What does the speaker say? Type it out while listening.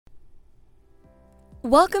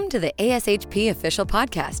Welcome to the ASHP Official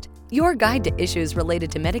Podcast, your guide to issues related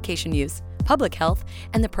to medication use, public health,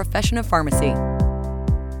 and the profession of pharmacy.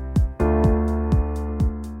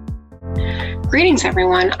 Greetings,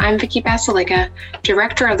 everyone. I'm Vicki Basiliga,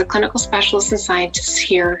 Director of the Clinical Specialists and Scientists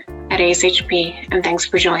here at ASHP, and thanks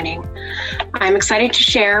for joining. I'm excited to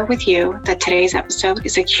share with you that today's episode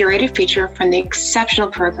is a curated feature from the exceptional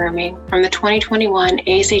programming from the 2021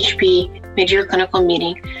 ASHP Mid-Year Clinical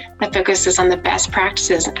Meeting that focuses on the best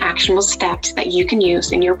practices and actionable steps that you can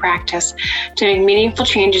use in your practice to make meaningful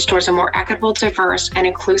changes towards a more equitable, diverse, and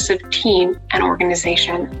inclusive team and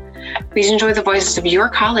organization. Please enjoy the voices of your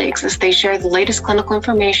colleagues as they share the latest clinical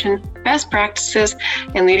information, best practices,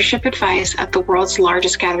 and leadership advice at the world's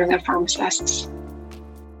largest gathering of pharmacists.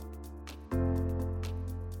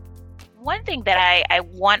 One thing that I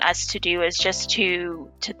want us to do is just to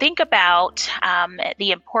think about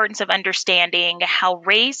the importance of understanding how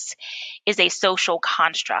race is a social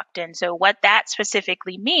construct. And so what that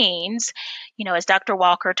specifically means, as Dr.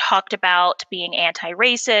 Walker talked about being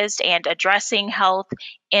anti-racist and addressing health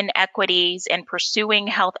inequities and pursuing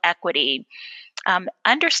health equity,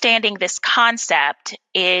 understanding this concept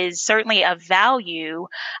is certainly of value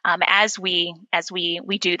as we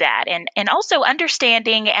do that, and also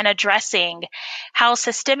understanding and addressing how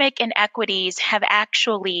systemic inequities have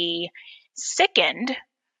actually sickened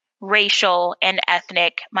racial and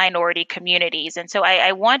ethnic minority communities. And so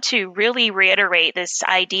I want to really reiterate this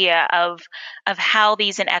idea of how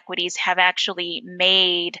these inequities have actually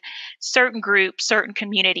made certain groups, certain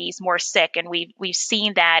communities more sick. And we've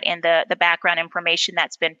seen that in the background information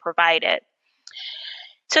that's been provided.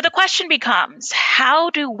 So the question becomes,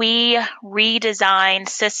 how do we redesign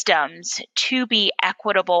systems to be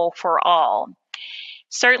equitable for all?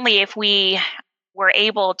 Certainly, if we were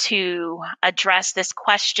able to address this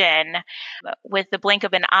question with the blink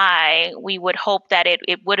of an eye, we would hope that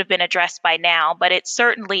it would have been addressed by now, but it's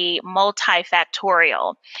certainly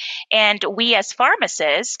multifactorial. And we as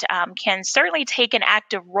pharmacists can certainly take an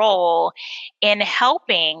active role in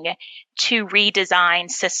helping to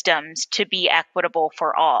redesign systems to be equitable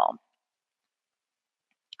for all.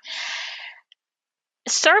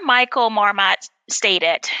 Sir Michael Marmot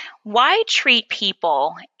stated, "Why treat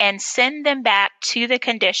people and send them back to the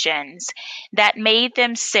conditions that made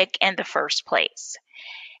them sick in the first place?"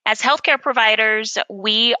 As healthcare providers,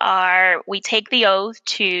 we take the oath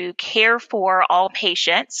to care for all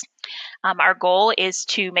patients. Our goal is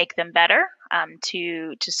to make them better,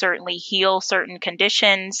 to certainly heal certain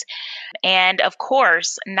conditions, and of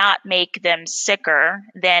course, not make them sicker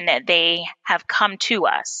than they have come to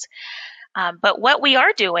us. But what we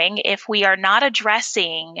are doing, if we are not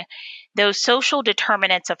addressing those social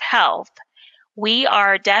determinants of health, we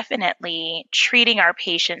are definitely treating our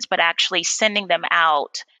patients, but actually sending them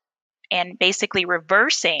out and basically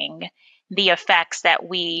reversing the effects that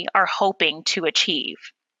we are hoping to achieve.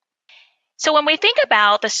 So when we think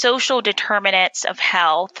about the social determinants of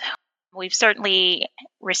health, we've certainly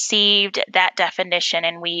received that definition,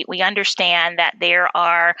 and we understand that there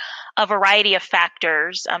are a variety of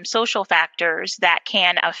factors, social factors, that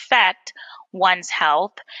can affect one's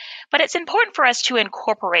health. But it's important for us to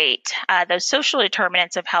incorporate those social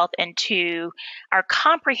determinants of health into our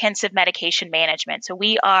comprehensive medication management. So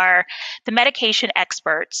we are the medication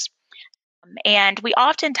experts. And we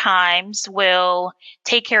oftentimes will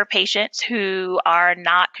take care of patients who are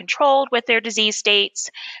not controlled with their disease states.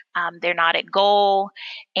 They're not at goal.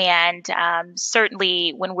 And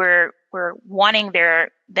certainly when we're wanting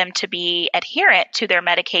them to be adherent to their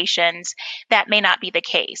medications, that may not be the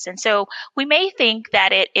case. And so we may think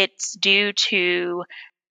that it's due to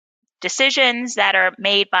decisions that are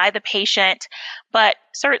made by the patient, but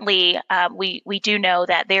certainly we do know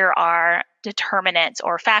that there are determinants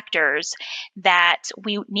or factors that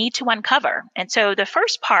we need to uncover. And so the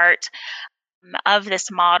first part of this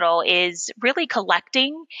model is really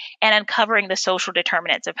collecting and uncovering the social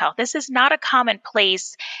determinants of health. This is not a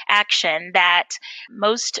commonplace action that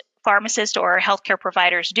most pharmacists or healthcare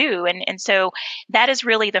providers do. And so that is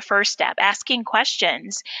really the first step, asking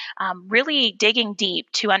questions, really digging deep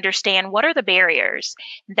to understand what are the barriers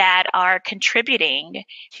that are contributing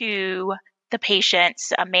to the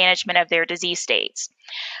patient's management of their disease states.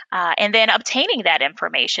 And then obtaining that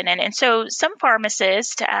information. And so some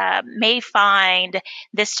pharmacists may find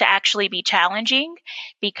this to actually be challenging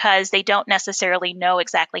because they don't necessarily know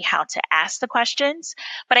exactly how to ask the questions.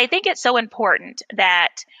 But I think it's so important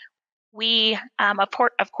that we,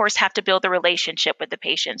 of course, have to build the relationship with the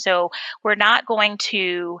patient. So we're not going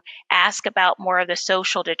to ask about more of the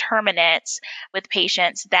social determinants with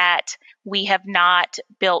patients that we have not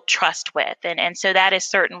built trust with. And so that is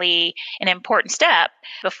certainly an important step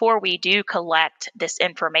before we do collect this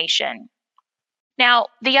information. Now,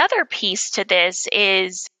 the other piece to this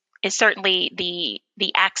is certainly the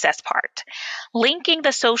access part, linking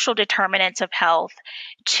the social determinants of health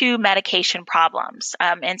to medication problems.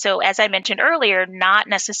 And so, as I mentioned earlier, not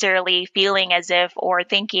necessarily feeling as if or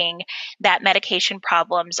thinking that medication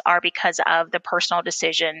problems are because of the personal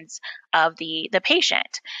decisions of the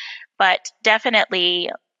patient, but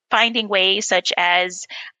definitely finding ways such as,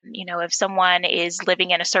 if someone is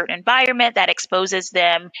living in a certain environment that exposes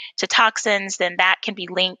them to toxins, then that can be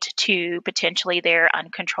linked to potentially their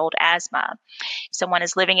uncontrolled asthma. If someone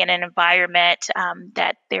is living in an environment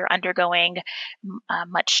that they're undergoing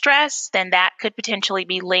much stress, then that could potentially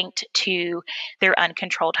be linked to their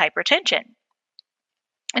uncontrolled hypertension.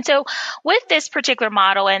 And so with this particular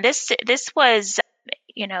model, and this was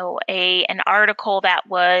an article that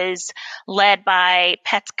was led by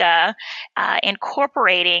Petka,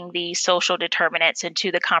 incorporating the social determinants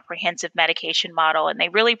into the comprehensive medication model. And they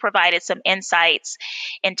really provided some insights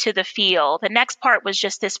into the field. The next part was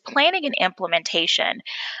just this planning and implementation,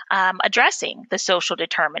 addressing the social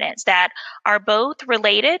determinants that are both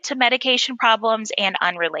related to medication problems and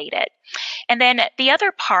unrelated. And then the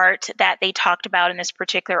other part that they talked about in this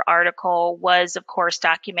particular article was, of course,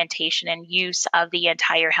 documentation and use of the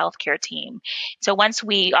entire healthcare team. So once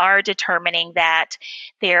we are determining that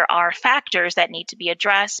there are factors that need to be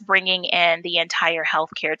addressed, bringing in the entire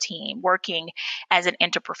healthcare team, working as an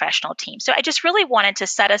interprofessional team. So I just really wanted to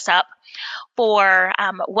set us up for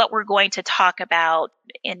what we're going to talk about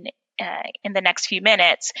in the next few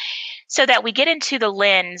minutes, so that we get into the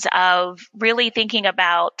lens of really thinking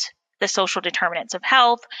about the social determinants of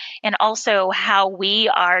health, and also how we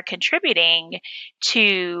are contributing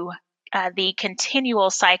to the continual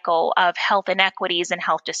cycle of health inequities and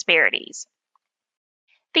health disparities.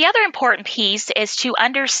 The other important piece is to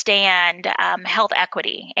understand health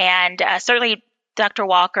equity, and certainly Dr.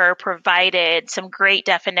 Walker provided some great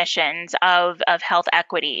definitions of health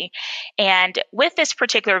equity. And with this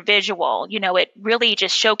particular visual, it really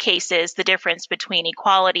just showcases the difference between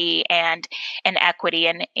equality and equity.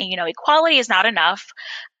 And, equality is not enough.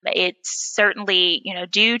 It's certainly,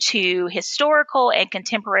 due to historical and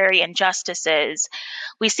contemporary injustices,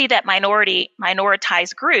 we see that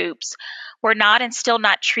minoritized groups were not and still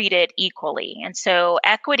not treated equally. And so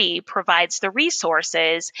equity provides the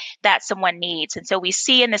resources that someone needs. And so we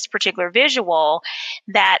see in this particular visual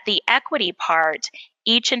that the equity part,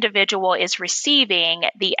 each individual is receiving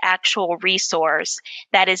the actual resource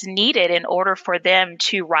that is needed in order for them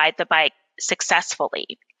to ride the bike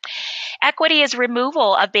successfully. Equity is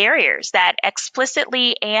removal of barriers that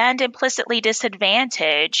explicitly and implicitly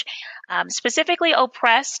disadvantage specifically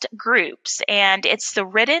oppressed groups, and it's the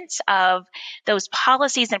riddance of those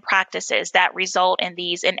policies and practices that result in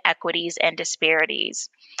these inequities and disparities.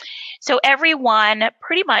 So everyone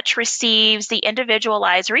pretty much receives the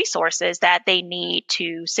individualized resources that they need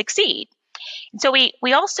to succeed. And so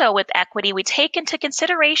we also, with equity, we take into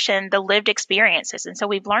consideration the lived experiences. And so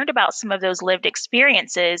we've learned about some of those lived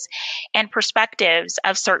experiences and perspectives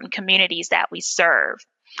of certain communities that we serve.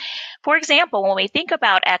 For example, when we think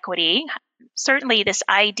about equity, certainly this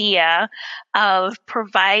idea of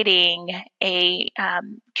providing a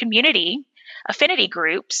community, affinity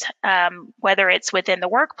groups, whether it's within the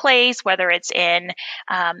workplace, whether it's in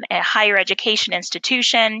a higher education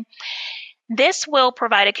institution, this will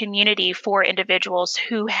provide a community for individuals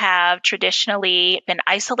who have traditionally been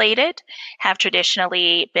isolated, have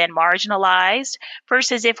traditionally been marginalized,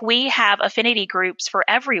 versus if we have affinity groups for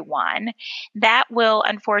everyone, that will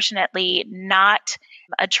unfortunately not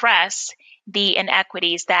address the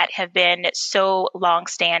inequities that have been so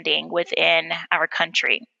long-standing within our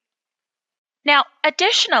country. Now,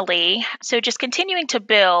 additionally, so just continuing to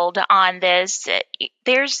build on this,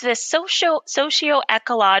 there's this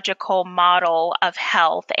socio-ecological model of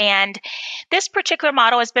health. And this particular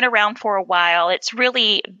model has been around for a while. It's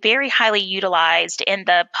really very highly utilized in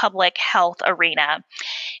the public health arena.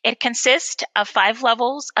 It consists of 5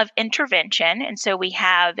 levels of intervention. And so we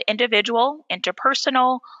have individual,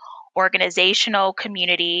 interpersonal, organizational,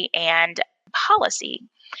 community, and policy.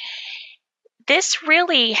 This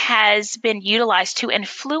really has been utilized to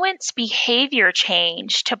influence behavior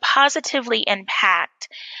change to positively impact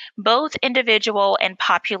both individual and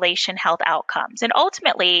population health outcomes. And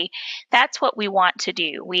ultimately, that's what we want to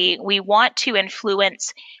do. We want to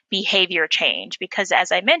influence behavior change because,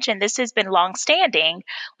 as I mentioned, this has been longstanding.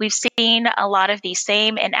 We've seen a lot of these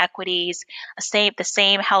same inequities, the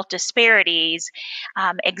same health disparities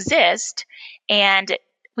exist, and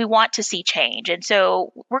we want to see change. And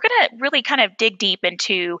so we're going to really kind of dig deep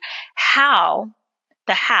into how,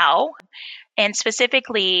 and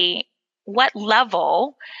specifically what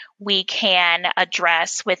level we can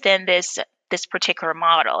address within this particular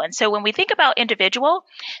model. And so when we think about individual,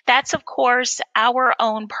 that's of course our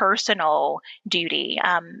own personal duty,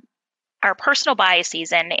 our personal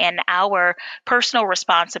biases and our personal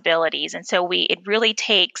responsibilities. And so it really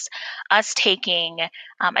takes us taking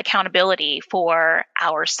accountability for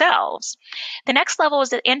ourselves. The next level is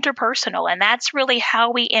the interpersonal, and that's really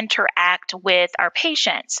how we interact with our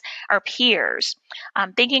patients, our peers,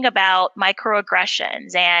 thinking about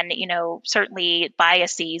microaggressions and, certainly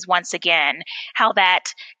biases, once again, how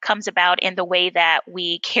that comes about in the way that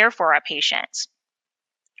we care for our patients.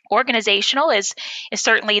 Organizational is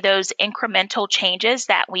certainly those incremental changes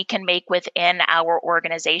that we can make within our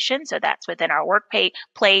organization. So that's within our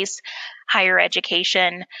workplace, higher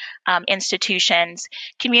education institutions.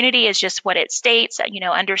 Community is just what it states,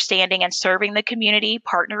 understanding and serving the community,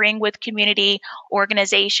 partnering with community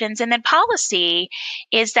organizations. And then policy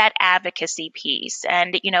is that advocacy piece.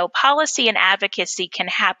 And, policy and advocacy can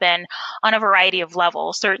happen on a variety of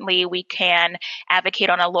levels. Certainly we can advocate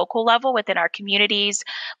on a local level within our communities,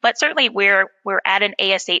 but certainly we're at an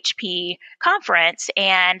ASHP conference,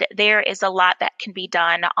 and there is a lot that can be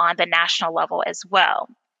done on the national level as well.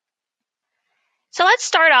 So let's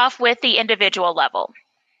start off with the individual level.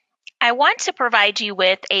 I want to provide you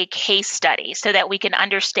with a case study so that we can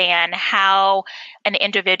understand how an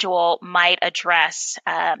individual might address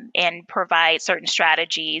and provide certain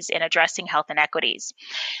strategies in addressing health inequities.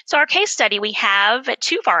 So our case study, we have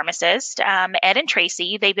two pharmacists, Ed and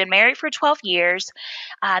Tracy. They've been married for 12 years.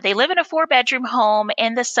 They live in a 4-bedroom home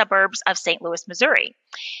in the suburbs of St. Louis, Missouri.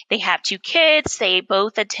 They have 2 kids. They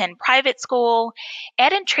both attend private school.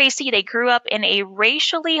 Ed and Tracy, they grew up in a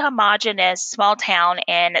racially homogeneous small town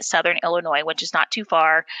in southern Illinois, which is not too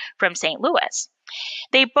far from St. Louis.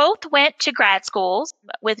 They both went to grad schools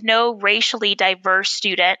with no racially diverse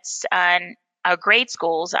students, and grade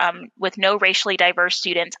schools with no racially diverse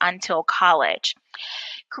students until college.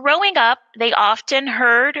 Growing up, they often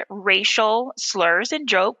heard racial slurs and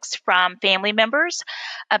jokes from family members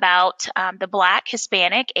about the Black,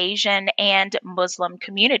 Hispanic, Asian, and Muslim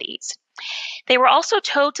communities. They were also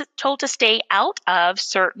told to stay out of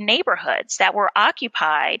certain neighborhoods that were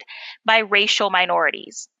occupied by racial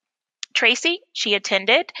minorities. Tracy, she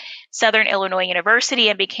attended Southern Illinois University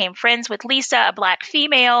and became friends with Lisa, a Black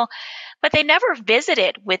female, but they never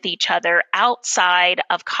visited with each other outside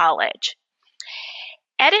of college.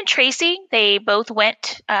 Ed and Tracy, they both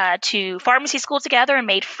went to pharmacy school together and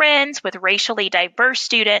made friends with racially diverse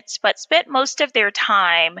students, but spent most of their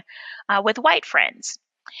time with white friends.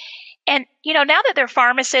 And, now that they're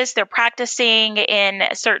pharmacists, they're practicing in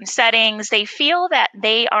certain settings, they feel that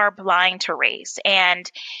they are blind to race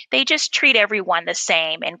and they just treat everyone the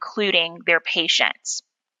same, including their patients.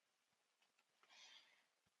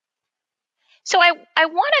 So I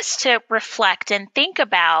want us to reflect and think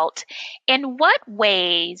about in what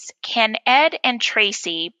ways can Ed and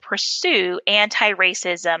Tracy pursue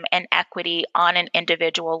anti-racism and equity on an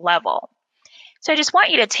individual level. So I just want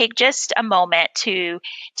you to take just a moment to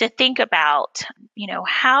think about,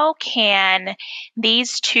 how can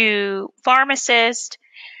these two pharmacists,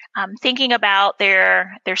 thinking about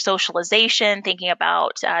their socialization, thinking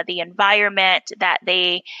about the environment that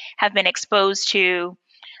they have been exposed to,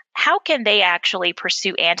 how can they actually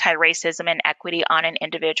pursue anti-racism and equity on an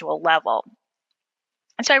individual level?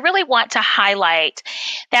 And so I really want to highlight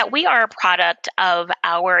that we are a product of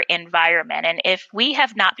our environment. And if we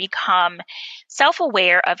have not become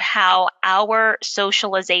self-aware of how our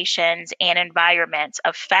socializations and environments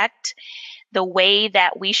affect the way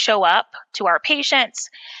that we show up to our patients,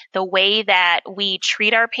 the way that we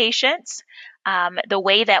treat our patients, the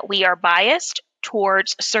way that we are biased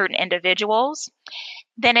towards certain individuals,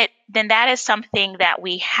 then that is something that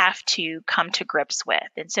we have to come to grips with.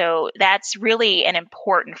 And so that's really an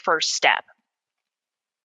important first step.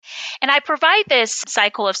 And I provide this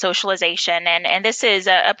cycle of socialization, and this is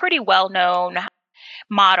a pretty well-known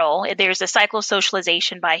model. There's a cycle of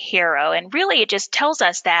socialization by Harrow, and really it just tells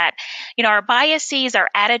us that, our biases, our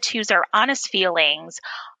attitudes, our honest feelings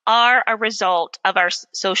are a result of our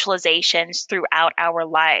socializations throughout our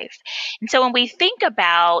life. And so when we think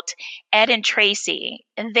about Ed and Tracy,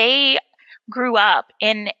 they grew up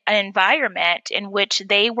in an environment in which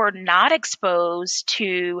they were not exposed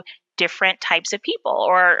to different types of people,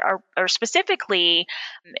 or specifically,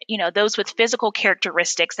 those with physical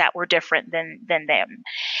characteristics that were different than them.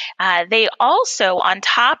 They also, on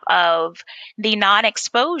top of the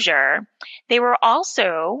non-exposure, they were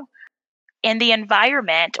also in the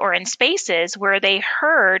environment or in spaces where they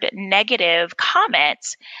heard negative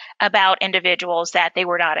comments about individuals that they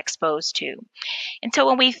were not exposed to. And so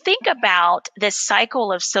when we think about this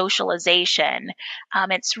cycle of socialization,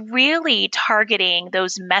 it's really targeting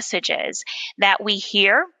those messages that we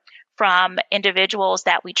hear from individuals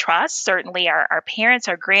that we trust, certainly our parents,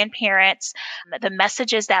 our grandparents, the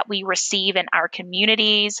messages that we receive in our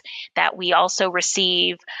communities, that we also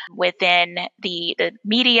receive within the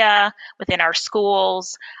media, within our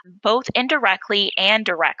schools, both indirectly and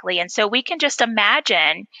directly. And so we can just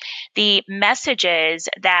imagine the messages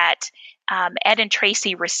that Ed and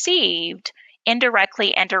Tracy received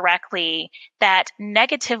indirectly and directly that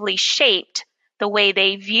negatively shaped the way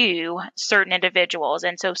they view certain individuals.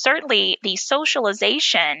 And so certainly these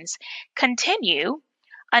socializations continue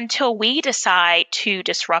until we decide to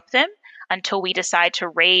disrupt them, until we decide to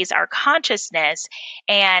raise our consciousness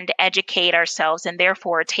and educate ourselves, and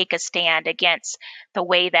therefore take a stand against the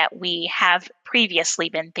way that we have previously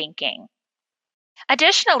been thinking.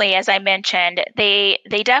 Additionally, as I mentioned, they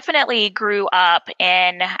definitely grew up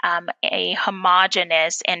in a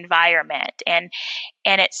homogenous environment, and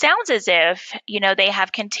it sounds as if they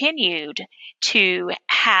have continued to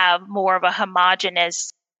have more of a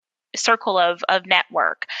homogenous circle of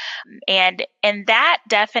network, and that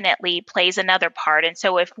definitely plays another part. And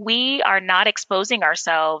so if we are not exposing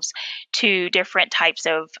ourselves to different types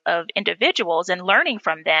of individuals and learning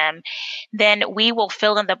from them, then we will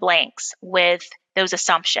fill in the blanks with those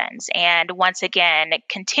assumptions, and once again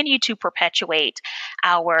continue to perpetuate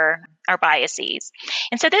our biases.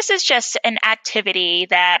 And so this is just an activity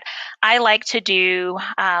that I like to do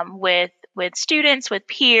with students, with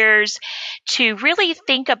peers, to really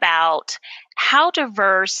think about how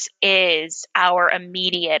diverse is our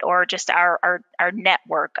immediate or just our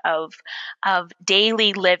network of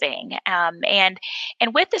daily living. And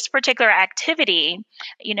with this particular activity,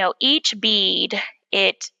 each bead,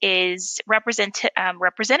 it is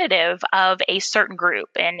representative of a certain group.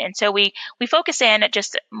 And so we focus in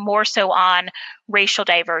just more so on racial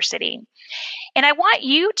diversity. And I want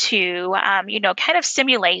you to, kind of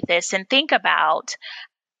simulate this and think about,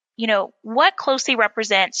 what closely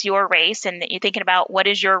represents your race. And you're thinking about what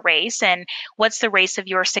is your race and what's the race of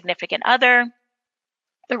your significant other,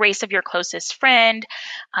 the race of your closest friend,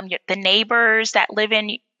 the neighbors that live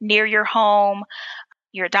near your home,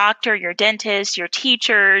 your doctor, your dentist, your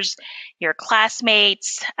teachers, your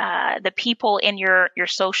classmates, the people in your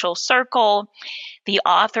social circle, the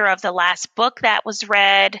author of the last book that was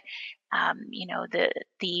read,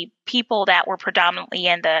 the people that were predominantly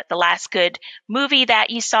in the last good movie that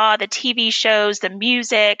you saw, the TV shows, the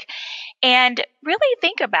music, and really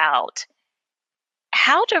think about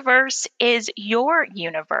how diverse is your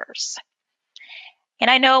universe. And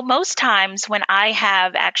I know most times when I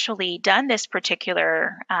have actually done this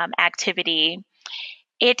particular activity,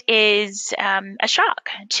 it is a shock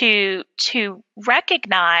to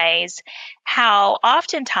recognize how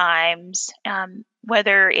oftentimes,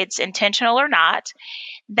 whether it's intentional or not,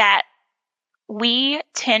 that we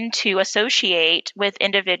tend to associate with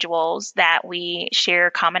individuals that we share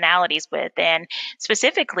commonalities with, and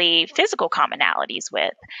specifically physical commonalities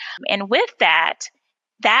with. And with that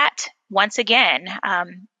once again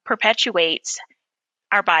perpetuates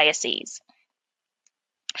our biases.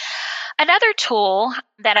 Another tool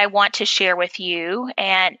that I want to share with you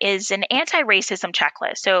is an anti-racism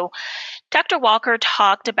checklist. So Dr. Walker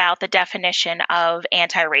talked about the definition of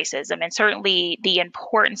anti-racism and certainly the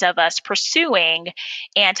importance of us pursuing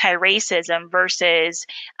anti-racism versus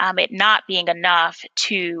it not being enough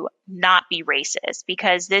to not be racist,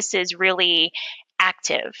 because this is really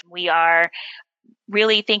active. We are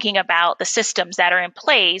really thinking about the systems that are in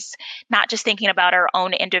place, not just thinking about our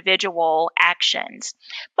own individual actions.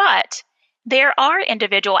 But there are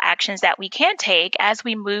individual actions that we can take as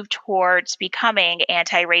we move towards becoming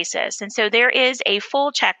anti-racist. And so there is a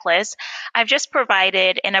full checklist. I've just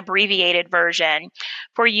provided an abbreviated version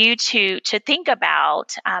for you to think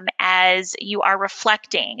about as you are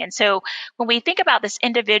reflecting. And so when we think about this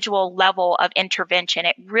individual level of intervention,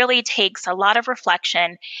 it really takes a lot of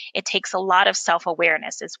reflection. It takes a lot of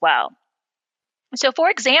self-awareness as well. So for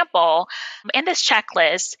example, in this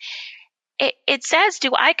checklist, it says,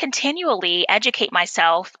 do I continually educate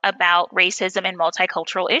myself about racism and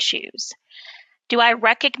multicultural issues? Do I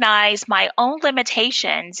recognize my own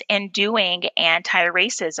limitations in doing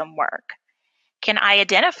anti-racism work? Can I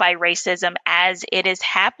identify racism as it is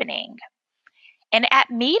happening? And at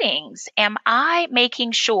meetings, am I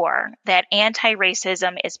making sure that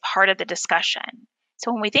anti-racism is part of the discussion?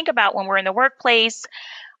 So when we think about when we're in the workplace,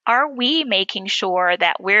 are we making sure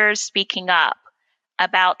that we're speaking up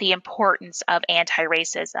about the importance of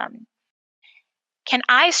anti-racism? Can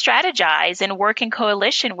I strategize and work in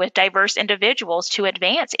coalition with diverse individuals to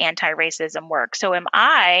advance anti-racism work? So am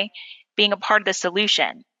I being a part of the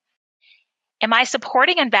solution? Am I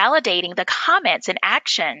supporting and validating the comments and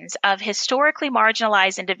actions of historically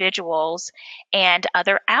marginalized individuals and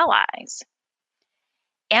other allies?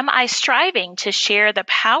 Am I striving to share the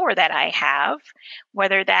power that I have,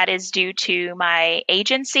 whether that is due to my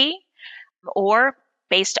agency or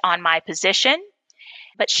based on my position,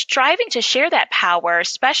 but striving to share that power,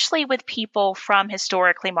 especially with people from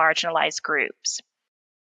historically marginalized groups?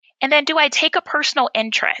 And then, do I take a personal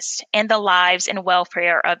interest in the lives and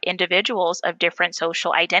welfare of individuals of different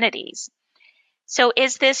social identities? So,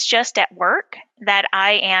 is this just at work that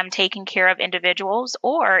I am taking care of individuals,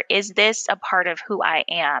 or is this a part of who I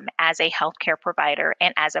am as a healthcare provider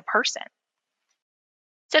and as a person?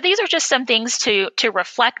 So, these are just some things to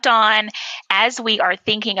reflect on as we are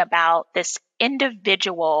thinking about this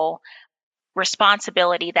individual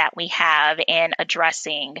responsibility that we have in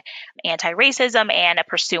addressing anti-racism and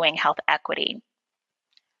pursuing health equity.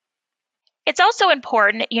 It's also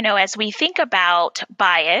important, as we think about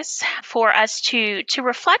bias, for us to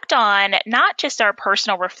reflect on not just our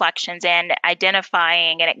personal reflections and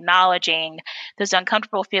identifying and acknowledging those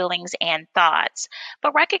uncomfortable feelings and thoughts,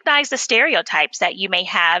 but recognize the stereotypes that you may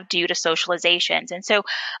have due to socializations. And so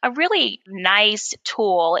a really nice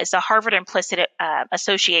tool is the Harvard Implicit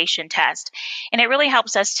Association test. And it really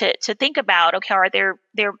helps us to think about, okay, are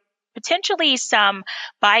there potentially some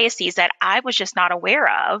biases that I was just not aware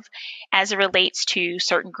of as it relates to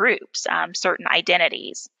certain groups, certain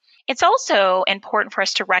identities. It's also important for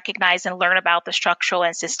us to recognize and learn about the structural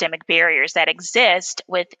and systemic barriers that exist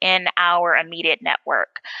within our immediate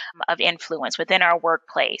network of influence, within our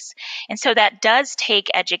workplace. And so that does take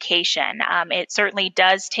education. It certainly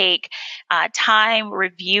does take time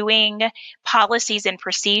reviewing policies and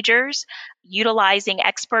procedures, utilizing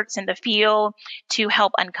experts in the field to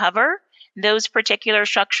help uncover those particular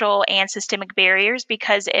structural and systemic barriers,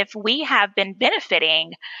 because if we have been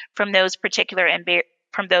benefiting from those particular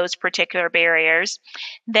barriers,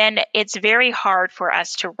 then it's very hard for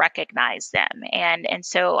us to recognize them. And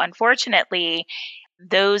so unfortunately,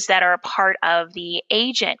 those that are a part of the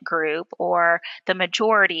agent group or the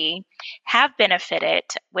majority have benefited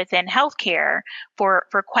within healthcare for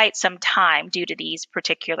quite some time due to these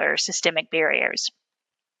particular systemic barriers.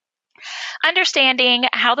 Understanding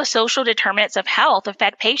how the social determinants of health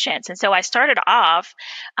affect patients. And so I started off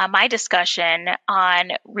my discussion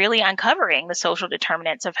on really uncovering the social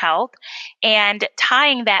determinants of health and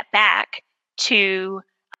tying that back to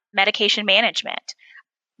medication management.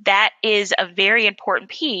 That is a very important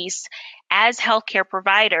piece as healthcare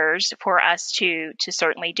providers for us to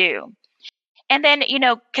certainly do. And then,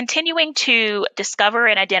 continuing to discover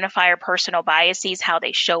and identify our personal biases, how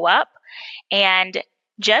they show up. And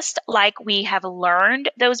just like we have learned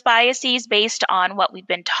those biases based on what we've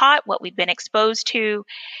been taught, what we've been exposed to,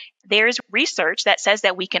 there's research that says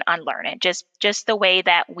that we can unlearn it just the way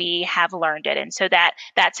that we have learned it. And so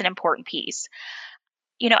that's an important piece.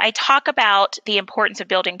 I talk about the importance of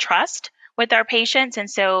building trust with our patients. And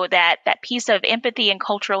so that piece of empathy and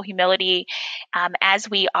cultural humility as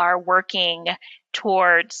we are working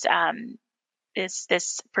towards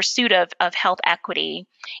this pursuit of health equity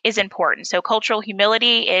is important. So cultural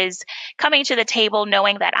humility is coming to the table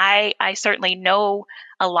knowing that I certainly know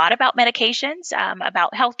a lot about medications,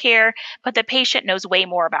 about healthcare, but the patient knows way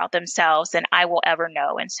more about themselves than I will ever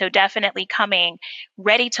know. And so definitely coming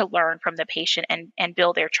ready to learn from the patient and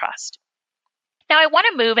build their trust. Now, I want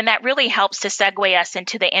to move, and that really helps to segue us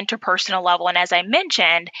into the interpersonal level. And as I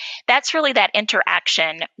mentioned, that's really that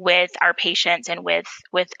interaction with our patients and with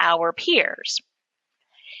our peers.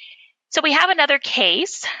 So we have another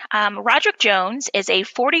case. Roderick Jones is a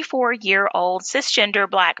 44-year-old cisgender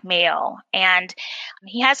Black male, and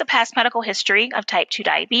he has a past medical history of type 2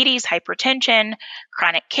 diabetes, hypertension,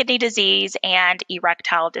 chronic kidney disease, and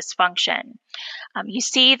erectile dysfunction. You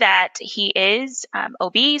see that he is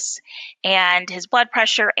obese, and his blood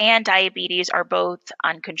pressure and diabetes are both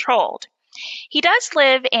uncontrolled. He does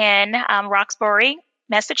live in Roxbury,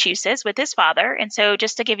 Massachusetts with his father. And so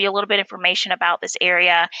just to give you a little bit of information about this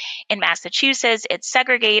area in Massachusetts, it's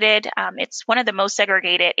segregated. It's one of the most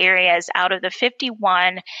segregated areas out of the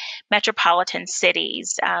 51 metropolitan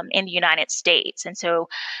cities in the United States. And so,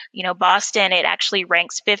 Boston, it actually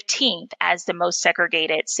ranks 15th as the most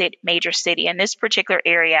segregated major city. And this particular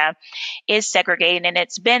area is segregated, and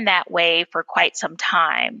it's been that way for quite some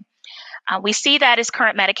time. We see that his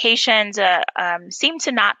current medications seem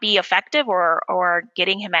to not be effective or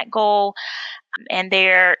getting him at goal. And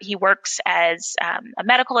there he works as a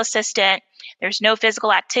medical assistant. There's no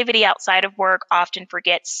physical activity outside of work, often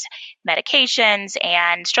forgets medications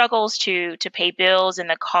and struggles to pay bills, and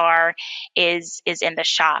the car is in the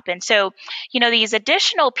shop. And so, these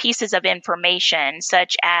additional pieces of information,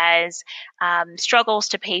 such as struggles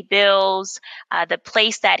to pay bills, the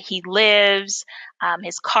place that he lives,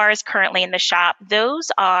 his car is currently in the shop,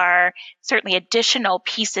 those are certainly additional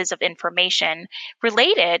pieces of information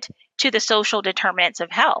related to the social determinants of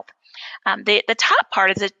health. The top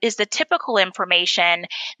part is the typical information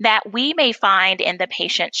that we may find in the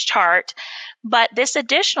patient's chart, but this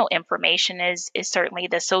additional information is certainly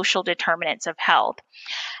the social determinants of health.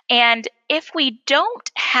 And if we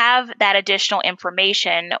don't have that additional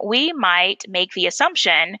information, we might make the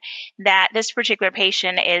assumption that this particular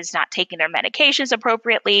patient is not taking their medications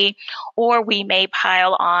appropriately, or we may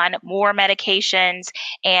pile on more medications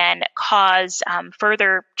and cause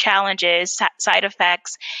further challenges, side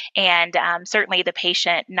effects, and certainly the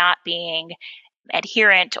patient not being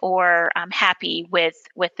adherent or happy with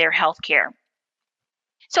their health care.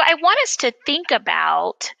 So I want us to think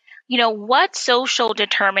about what social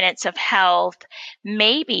determinants of health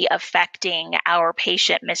may be affecting our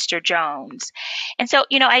patient, Mr. Jones. And so,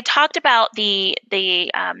 I talked about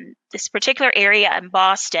this particular area in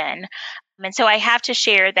Boston. And so I have to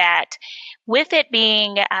share that with it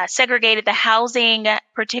being segregated, the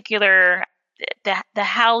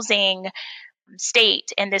housing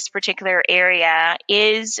state in this particular area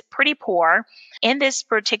is pretty poor. In this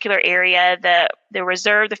particular area, the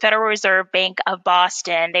Federal Reserve Bank of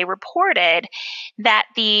Boston, they reported that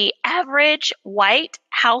the average white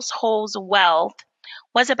household's wealth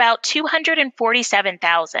was about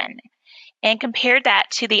 $247,000, and compared that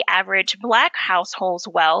to the average Black household's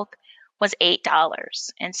wealth was $8.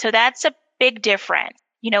 And so that's a big difference.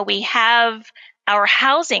 We have our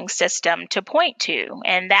housing system to point to,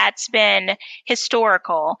 and that's been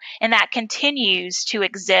historical, and that continues to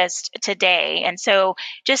exist today. And so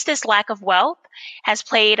just this lack of wealth has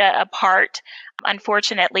played a part,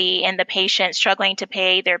 unfortunately, in the patient struggling to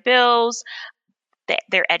pay their bills,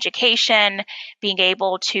 their education, being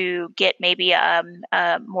able to get maybe a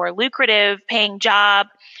more lucrative paying job.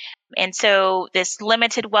 And so this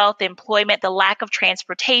limited wealth, employment, the lack of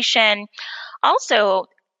transportation, also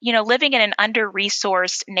living in an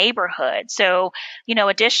under-resourced neighborhood. So,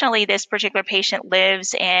 additionally, this particular patient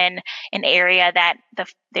lives in an area that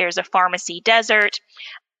there's a pharmacy desert,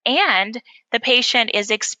 and the patient is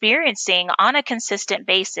experiencing on a consistent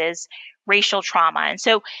basis racial trauma. And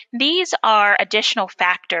so these are additional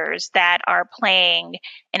factors that are playing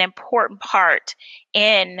an important part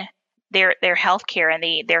in their health care and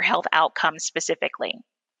their health outcomes specifically.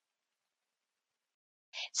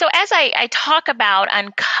 So as I talk about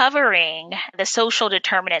uncovering the social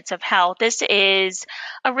determinants of health, this is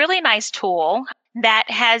a really nice tool that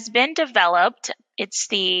has been developed. It's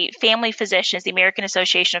the Family Physicians, the American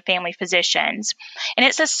Association of Family Physicians, and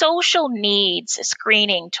it's a social needs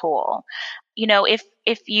screening tool.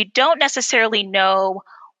 If you don't necessarily know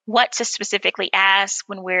what to specifically ask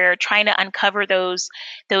when we're trying to uncover those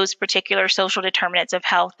particular social determinants of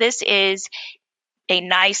health, this is a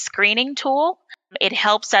nice screening tool. It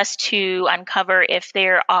helps us to uncover if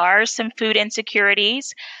there are some food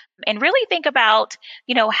insecurities and really think about,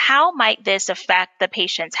 how might this affect the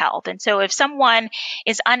patient's health? And so if someone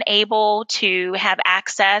is unable to have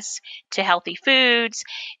access to healthy foods,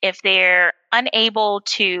 if they're unable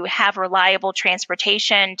to have reliable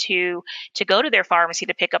transportation to go to their pharmacy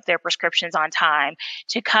to pick up their prescriptions on time,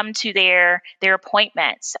 to come to their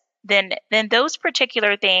appointments, then those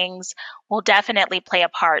particular things will definitely play a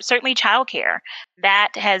part. Certainly childcare.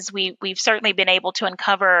 We've certainly been able to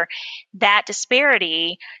uncover that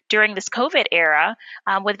disparity during this COVID era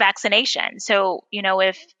with vaccination. So,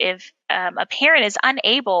 if a parent is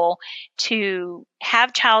unable to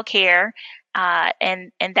have childcare,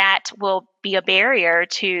 and that will be a barrier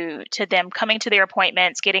to them coming to their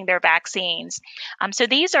appointments, getting their vaccines. So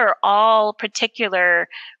these are all particular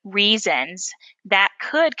reasons that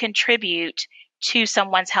could contribute to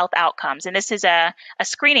someone's health outcomes. And this is a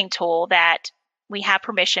screening tool that we have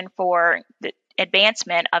permission for the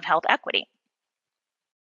advancement of health equity.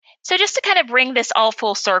 So just to kind of bring this all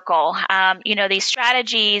full circle, these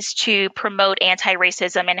strategies to promote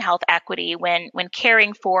anti-racism and health equity when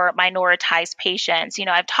caring for minoritized patients.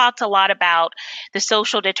 I've talked a lot about the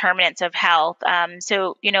social determinants of health.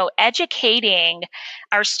 Educating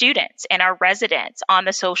our students and our residents on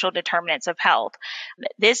the social determinants of health.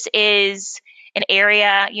 This is an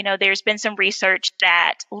area, there's been some research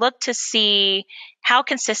that looked to see how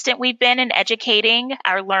consistent we've been in educating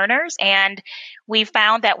our learners, and we've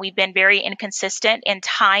found that we've been very inconsistent in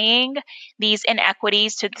tying these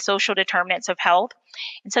inequities to the social determinants of health.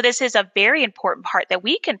 And so this is a very important part that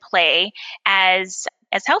we can play as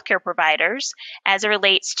healthcare providers as it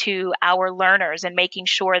relates to our learners and making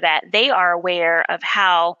sure that they are aware of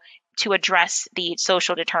how to address the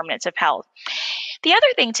social determinants of health. The other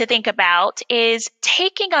thing to think about is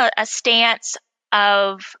taking a stance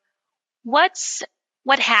of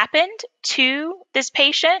what happened to this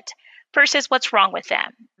patient versus what's wrong with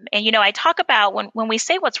them. And, I talk about when we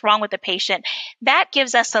say what's wrong with the patient, that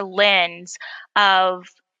gives us a lens of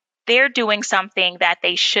they're doing something that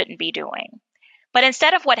they shouldn't be doing. But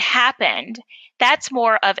instead of what happened, that's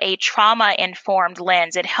more of a trauma-informed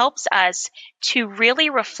lens. It helps us to really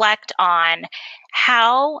reflect on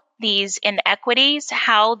how these inequities,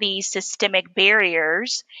 how these systemic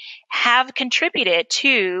barriers have contributed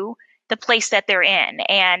to the place that they're in,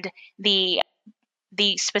 and the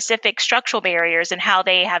specific structural barriers and how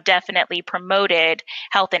they have definitely promoted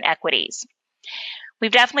health inequities.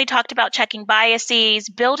 We've definitely talked about checking biases,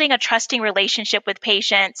 building a trusting relationship with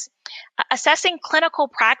patients, assessing clinical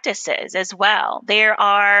practices as well. There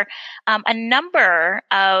are a number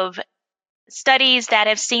of studies that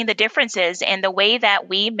have seen the differences in the way that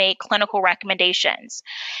we make clinical recommendations.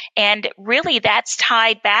 And really that's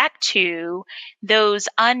tied back to those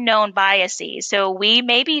unknown biases. So we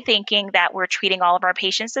may be thinking that we're treating all of our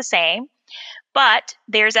patients the same, but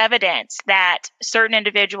there's evidence that certain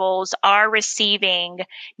individuals are receiving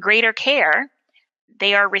greater care.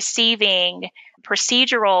 They are receiving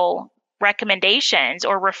procedural recommendations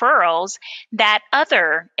or referrals that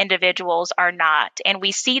other individuals are not. And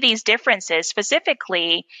we see these differences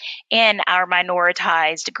specifically in our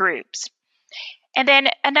minoritized groups. And then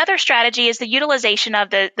another strategy is the utilization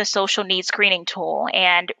of the social needs screening tool.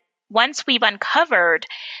 And once we've uncovered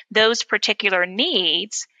those particular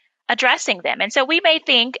needs, addressing them. And so we may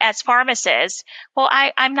think as pharmacists, well,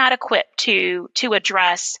 I'm not equipped to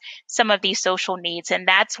address some of these social needs. And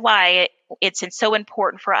that's why it's so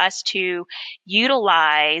important for us to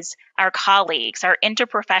utilize our colleagues, our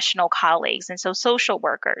interprofessional colleagues, and so social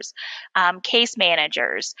workers, case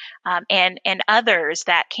managers, and others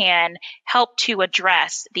that can help to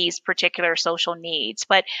address these particular social needs.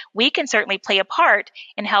 But we can certainly play a part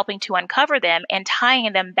in helping to uncover them and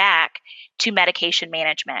tying them back to medication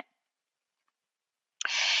management.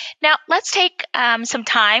 Now, let's take some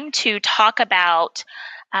time to talk about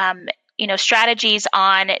strategies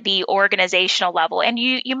on the organizational level. And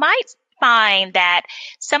you might find that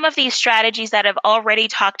some of these strategies that I've already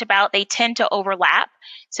talked about, they tend to overlap.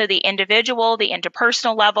 So the individual, the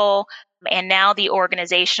interpersonal level, and now the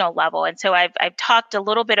organizational level. And so I've talked a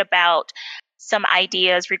little bit about some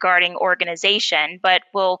ideas regarding organization, but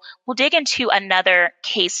we'll dig into another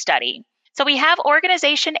case study. So we have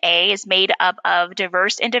Organization A is made up of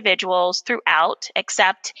diverse individuals throughout,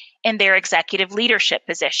 except in their executive leadership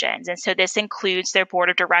positions. And so this includes their board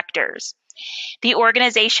of directors. The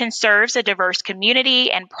organization serves a diverse community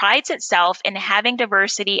and prides itself in having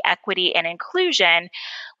diversity, equity, and inclusion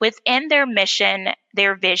within their mission,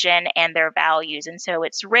 their vision, and their values. And so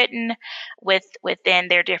it's written within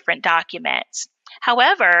their different documents.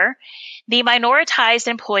 However, the minoritized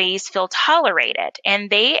employees feel tolerated and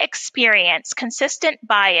they experience consistent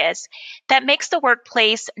bias that makes the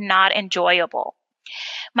workplace not enjoyable.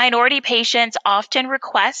 Minority patients often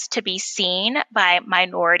request to be seen by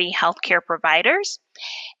minority healthcare providers,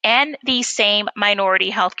 and these same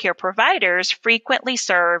minority healthcare providers frequently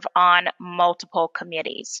serve on multiple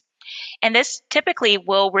committees. And this typically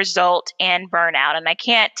will result in burnout. And I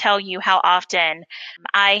can't tell you how often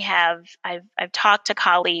I've talked to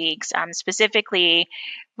colleagues, specifically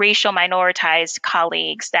racial minoritized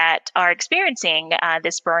colleagues that are experiencing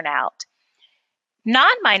this burnout.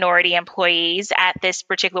 Non-minority employees at this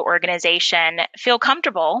particular organization feel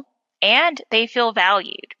comfortable and they feel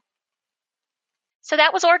valued. So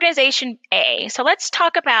that was Organization A. So let's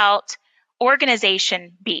talk about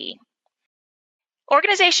Organization B.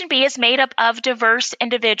 Organization B is made up of diverse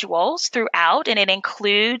individuals throughout, and it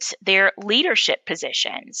includes their leadership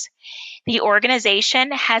positions. The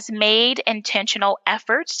organization has made intentional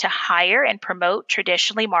efforts to hire and promote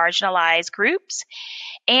traditionally marginalized groups,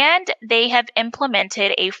 and they have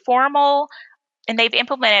implemented formal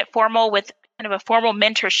with kind of a formal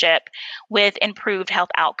mentorship with improved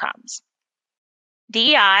health outcomes.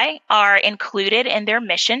 DEI are included in their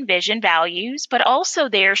mission, vision, values, but also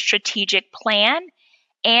their strategic plan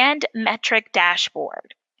and metric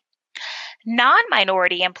dashboard.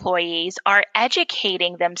 Non-minority employees are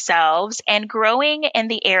educating themselves and growing in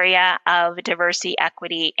the area of diversity,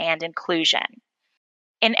 equity, and inclusion.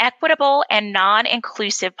 Inequitable and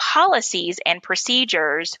non-inclusive policies and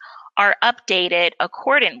procedures are updated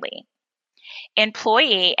accordingly.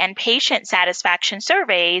 Employee and patient satisfaction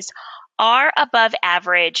surveys are above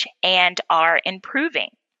average and are improving.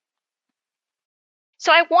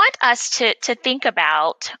 So I want us to think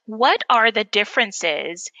about what are the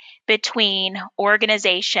differences between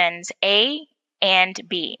organizations A and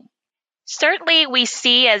B. Certainly we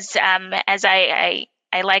see, as I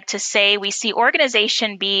like to say, we see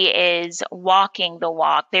organization B is walking the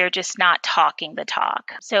walk. They're just not talking the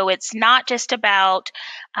talk. So it's not just about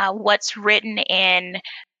what's written in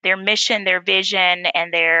their mission, their vision,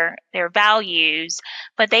 and their values,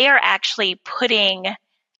 but they are actually putting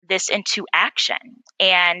this into action.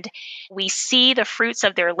 And we see the fruits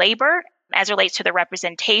of their labor as it relates to the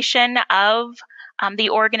representation of the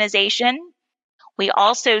organization. We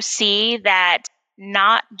also see that it's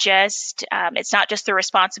not just the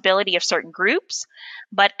responsibility of certain groups,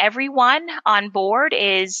 but everyone on board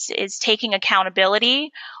is taking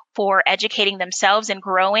accountability for educating themselves and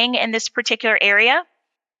growing in this particular area.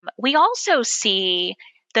 We also see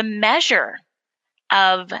the measure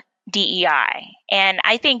of DEI. And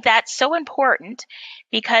I think that's so important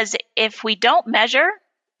because if we don't measure,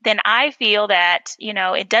 then I feel that,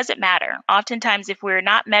 it doesn't matter. Oftentimes, if we're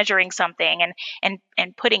not measuring something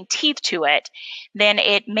and putting teeth to it, then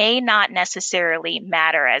it may not necessarily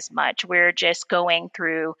matter as much. We're just going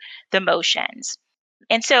through the motions.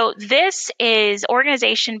 And so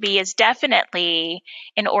Organization B is definitely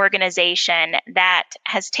an organization that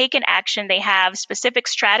has taken action. They have specific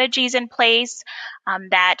strategies in place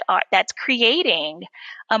that's creating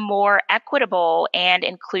a more equitable and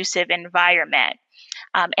inclusive environment.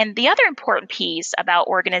 And the other important piece about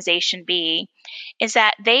Organization B is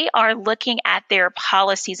that they are looking at their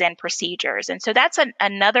policies and procedures. And so that's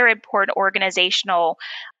another important organizational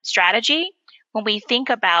strategy when we think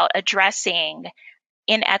about addressing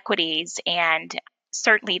inequities and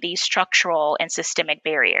certainly these structural and systemic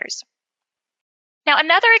barriers. Now,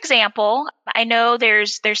 another example, I know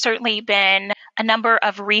there's certainly been a number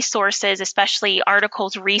of resources, especially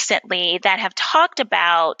articles recently, that have talked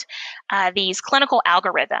about these clinical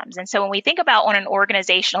algorithms. And so when we think about on an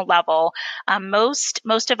organizational level, most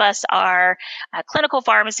of us are clinical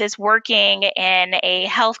pharmacists working in a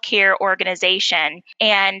healthcare organization,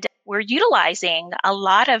 and we're utilizing a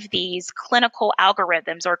lot of these clinical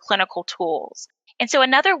algorithms or clinical tools. And so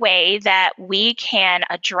another way that we can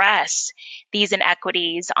address these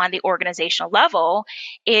inequities on the organizational level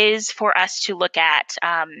is for us to look at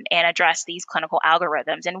and address these clinical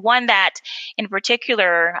algorithms. And one that in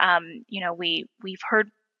particular, we've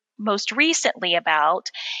heard most recently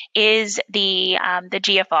about is the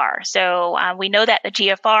GFR. So we know that the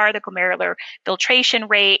GFR, the glomerular filtration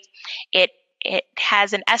rate, it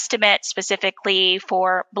has an estimate specifically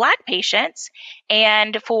for Black patients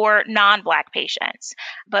and for non-Black patients.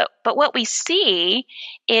 But what we see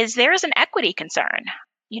is there is an equity concern.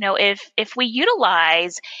 If we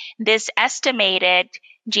utilize this estimated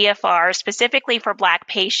GFR specifically for Black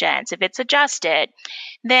patients, if it's adjusted,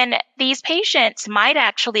 then these patients might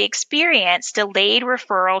actually experience delayed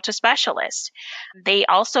referral to specialists. They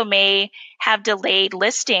also may have delayed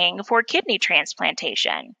listing for kidney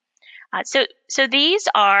transplantation. So these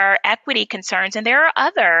are equity concerns, and there are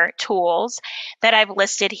other tools that I've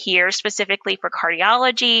listed here specifically for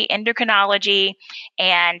cardiology, endocrinology,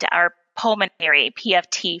 and our pulmonary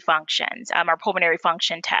PFT functions, our pulmonary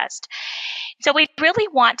function test. So we really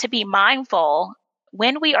want to be mindful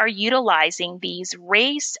when we are utilizing these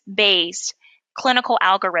race-based clinical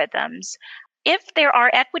algorithms. If there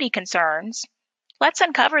are equity concerns, let's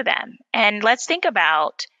uncover them and let's think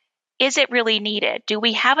about, is it really needed? Do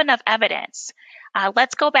we have enough evidence?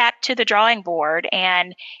 Let's go back to the drawing board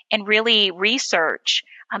and really research,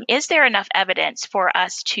 is there enough evidence for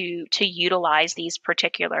us to utilize these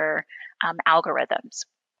particular algorithms?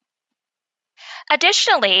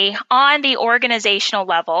 Additionally, on the organizational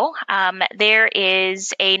level, there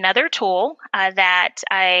is another tool that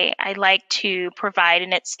I like to provide,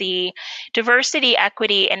 and it's the Diversity,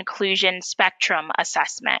 Equity, Inclusion Spectrum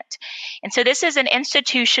Assessment. And so this is an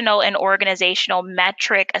institutional and organizational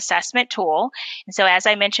metric assessment tool. And so as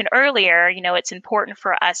I mentioned earlier, it's important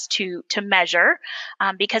for us to measure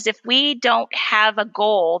because if we don't have a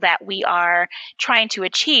goal that we are trying to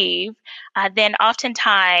achieve, then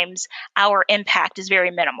oftentimes our impact is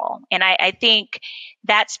very minimal. And I think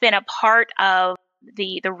that's been a part of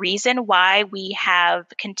the reason why we have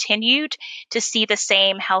continued to see the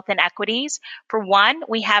same health inequities. For one,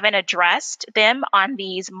 we haven't addressed them on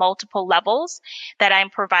these multiple levels that I'm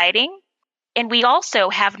providing. And we also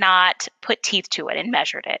have not put teeth to it and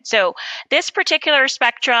measured it. So this particular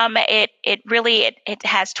spectrum, it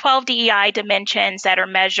has 12 DEI dimensions that are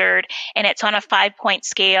measured, and it's on a 5-point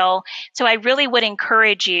scale. So I really would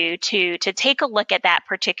encourage you to take a look at that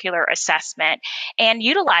particular assessment and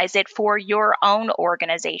utilize it for your own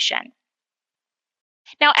organization.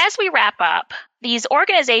 Now, as we wrap up, these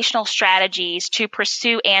organizational strategies to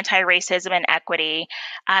pursue anti-racism and equity,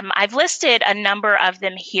 I've listed a number of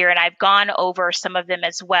them here, and I've gone over some of them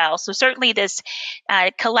as well. So certainly this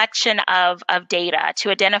collection of data to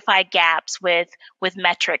identify gaps with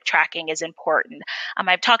metric tracking is important.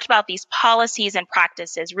 I've talked about these policies and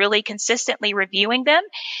practices, really consistently reviewing them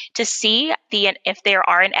to see if there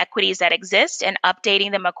are inequities that exist and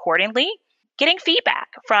updating them accordingly. Getting feedback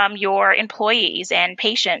from your employees and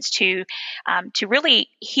patients to really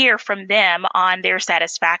hear from them on their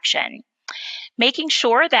satisfaction. Making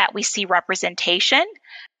sure that we see representation,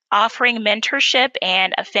 offering mentorship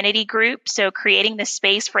and affinity groups, so creating the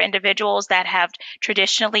space for individuals that have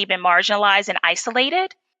traditionally been marginalized and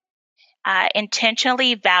isolated.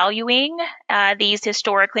 Intentionally valuing these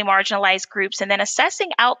historically marginalized groups, and then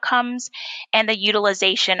assessing outcomes and the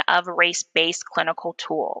utilization of race-based clinical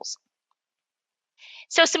tools.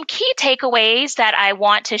 So some key takeaways that I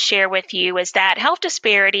want to share with you is that health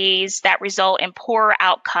disparities that result in poorer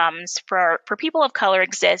outcomes for people of color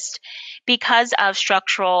exist because of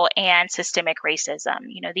structural and systemic racism.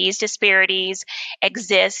 These disparities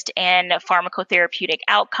exist in pharmacotherapeutic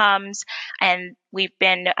outcomes, and we've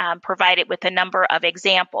been provided with a number of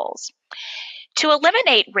examples. To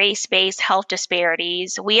eliminate race-based health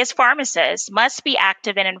disparities, we as pharmacists must be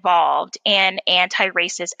active and involved in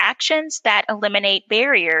anti-racist actions that eliminate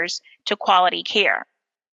barriers to quality care.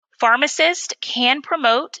 Pharmacists can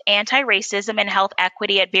promote anti-racism and health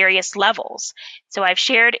equity at various levels. So I've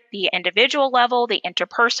shared the individual level, the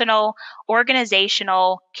interpersonal,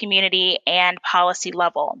 organizational, community, and policy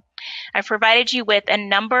level. I've provided you with a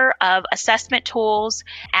number of assessment tools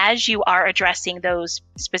as you are addressing those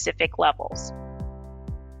specific levels.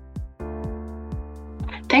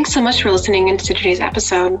 Thanks so much for listening into today's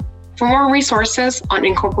episode. For more resources on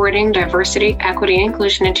incorporating diversity, equity, and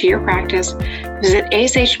inclusion into your practice, visit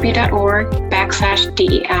ashp.org/DEI.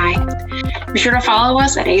 Be sure to follow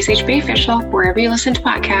us at ASHP Official wherever you listen to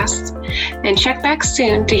podcasts, and check back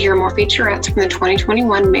soon to hear more featurettes from the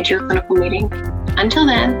 2021 mid-year clinical meeting. Until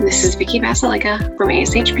then, this is Vicki Basilica from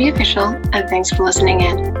ASHP Official, and thanks for listening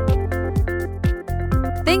in.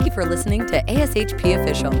 Thank you for listening to ASHP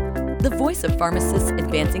Official, the voice of pharmacists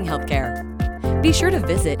advancing healthcare. Be sure to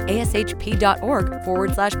visit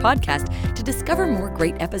ashp.org/podcast to discover more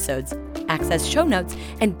great episodes, access show notes,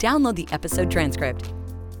 and download the episode transcript.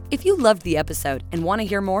 If you loved the episode and want to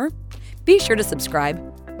hear more, be sure to subscribe,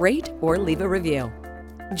 rate, or leave a review.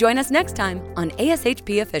 Join us next time on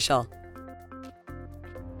ASHP Official.